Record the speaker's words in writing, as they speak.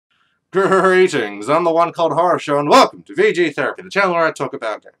Greetings, I'm the one called Horror Show, and welcome to VG Therapy, the channel where I talk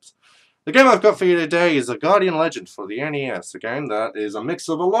about games. The game I've got for you today is The Guardian Legend for the NES, a game that is a mix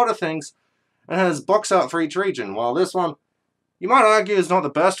of a lot of things and has box art for each region. While this one, you might argue, is not the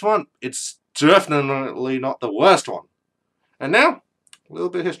best one, it's definitely not the worst one. And now, a little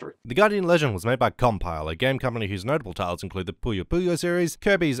bit of history. The Guardian Legend was made by Compile, a game company whose notable titles include the Puyo Puyo series,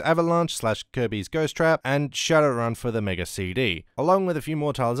 Kirby's Avalanche / Kirby's Ghost Trap, and Shadowrun for the Mega CD, along with a few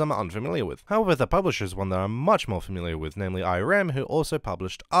more titles I'm unfamiliar with. However, the publisher is one that I'm much more familiar with, namely IRM, who also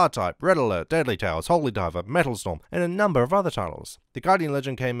published R-Type, Red Alert, Deadly Tales, Holy Diver, Metal Storm, and a number of other titles. The Guardian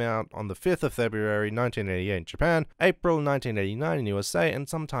Legend came out on the 5th of February 1988 in Japan, April 1989 in USA, and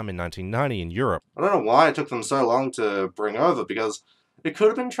sometime in 1990 in Europe. I don't know why it took them so long to bring over, because it could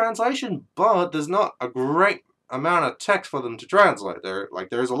have been translation, but there's not a great amount of text for them to translate. There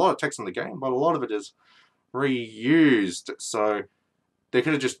is a lot of text in the game, but a lot of it is reused. So they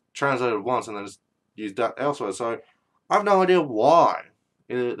could have just translated once and then just used that elsewhere. So I have no idea why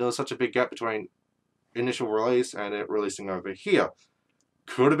there was such a big gap between initial release and it releasing over here.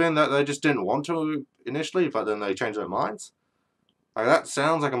 Could have been that they just didn't want to initially, but then they changed their minds. That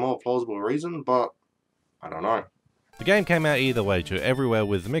sounds like a more plausible reason, but I don't know. The game came out either way to everywhere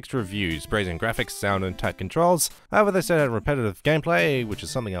with mixed reviews, praising graphics, sound, and tight controls. However, they said it had repetitive gameplay, which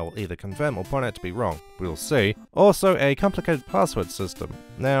is something I will either confirm or point out to be wrong. We'll see. Also, a complicated password system.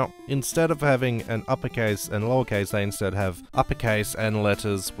 Now, instead of having an uppercase and lowercase, they instead have uppercase and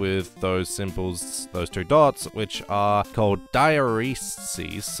letters with those symbols, those two dots, which are called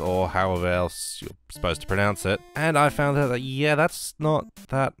diareses, or however else you're supposed to pronounce it. And I found out that, yeah, that's not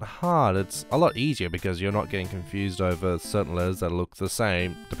that hard. It's a lot easier because you're not getting confused over certain letters that look the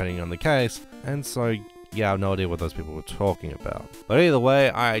same, depending on the case. And so, yeah, I have no idea what those people were talking about. But either way,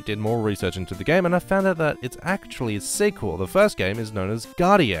 I did more research into the game and I found out that it's actually a sequel. The first game is known as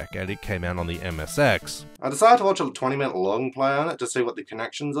Guardiac and it came out on the MSX. I decided to watch a 20-minute long play on it to see what the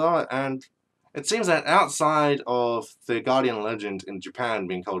connections are, and it seems that outside of the Guardian Legend in Japan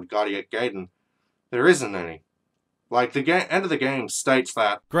being called Guardiac Gaiden, there isn't any. Like, the end of the game states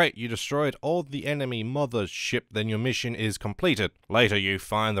that, "Great, you destroyed all the enemy mothership, then your mission is completed. Later you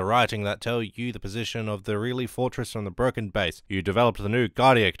find the writing that tell you the position of the Really Fortress on the broken base. You developed the new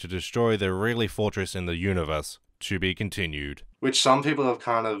Guardiac to destroy the Really Fortress in the universe. To be continued." Which some people have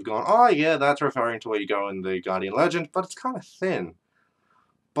kind of gone, oh yeah, that's referring to where you go in the Guardian Legend, but it's kind of thin.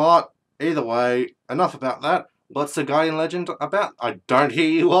 But either way, enough about that. What's the Guardian Legend about? I don't hear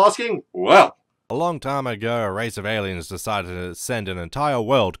you asking. Well, a long time ago, a race of aliens decided to send an entire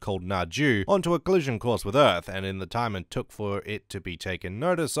world called Naju onto a collision course with Earth, and in the time it took for it to be taken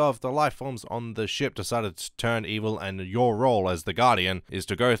notice of, the lifeforms on the ship decided to turn evil, and your role as the Guardian is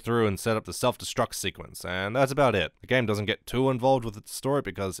to go through and set up the self-destruct sequence, and that's about it. The game doesn't get too involved with its story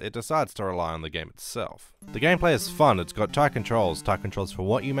because it decides to rely on the game itself. The gameplay is fun, it's got tight controls for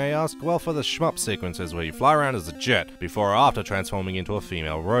what you may ask? Well, for the shmup sequences where you fly around as a jet, before or after transforming into a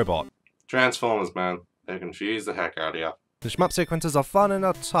female robot. Transformers, man. They confuse the heck out of you. The shmup sequences are fun and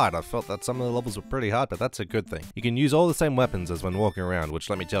not tight. I felt that some of the levels were pretty hard, but that's a good thing. You can use all the same weapons as when walking around, which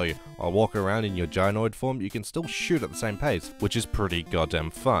let me tell you, while walking around in your gynoid form, you can still shoot at the same pace, which is pretty goddamn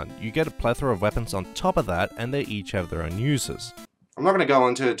fun. You get a plethora of weapons on top of that, and they each have their own uses. I'm not going to go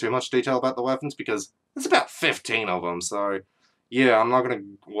into too much detail about the weapons because there's about 15 of them, so yeah, I'm not going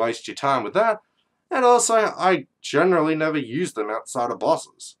to waste your time with that. And also, I generally never use them outside of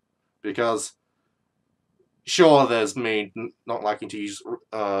bosses. Because, sure, there's me not liking to use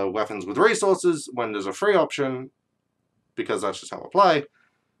weapons with resources when there's a free option, because that's just how I play,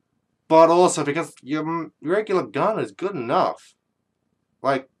 but also because your regular gun is good enough.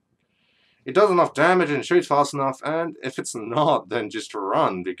 Like, it does enough damage and shoots fast enough, and if it's not, then just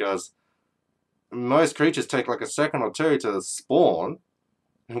run, because most creatures take like a second or two to spawn,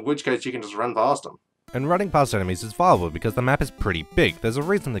 in which case you can just run past them. And running past enemies is viable because the map is pretty big. There's a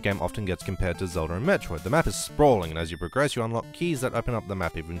reason the game often gets compared to Zelda and Metroid. The map is sprawling, and as you progress you unlock keys that open up the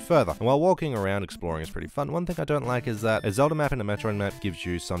map even further. And while walking around exploring is pretty fun, one thing I don't like is that a Zelda map and a Metroid map gives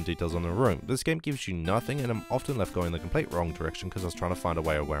you some details on the room. This game gives you nothing, and I'm often left going the complete wrong direction because I was trying to find a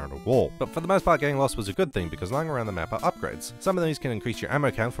way around a wall. But for the most part, getting lost was a good thing because lying around the map are upgrades. Some of these can increase your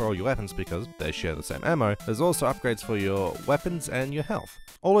ammo count for all your weapons because they share the same ammo. There's also upgrades for your weapons and your health.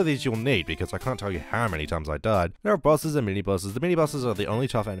 All of these you'll need because I can't tell you how many times I died. There are bosses and mini-bosses. The mini-bosses are the only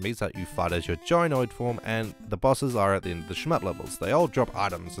tough enemies that you fight as your gynoid form, and the bosses are at the end of the shmup levels. They all drop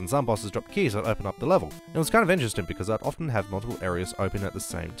items, and some bosses drop keys that open up the level. It was kind of interesting because I'd often have multiple areas open at the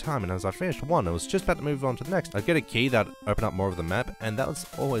same time, and as I finished one, I was just about to move on to the next. I'd get a key that opened up more of the map, and that was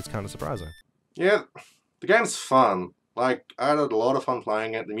always kind of surprising. Yeah, the game's fun. Like, I had a lot of fun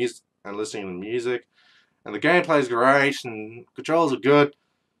playing it, the music and listening to the music, and the gameplay is great, and controls are good,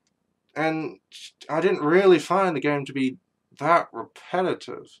 and I didn't really find the game to be that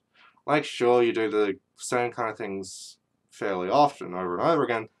repetitive. Like, sure, you do the same kind of things fairly often, over and over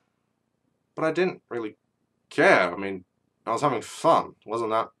again, but I didn't really care. I mean, I was having fun. It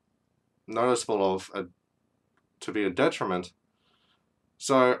wasn't that noticeable to be a detriment.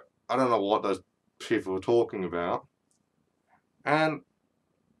 So, I don't know what those people were talking about. And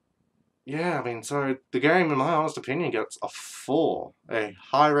yeah, I mean, so the game, in my honest opinion, gets a 4, a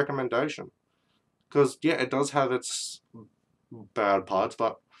high recommendation. Because, yeah, it does have its bad parts,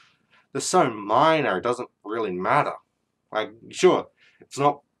 but they're so minor, it doesn't really matter. Like, sure, it's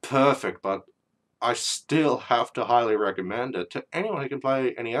not perfect, but I still have to highly recommend it to anyone who can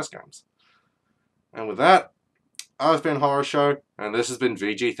play NES games. And with that, I've been Horror Show, and this has been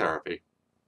VG Therapy.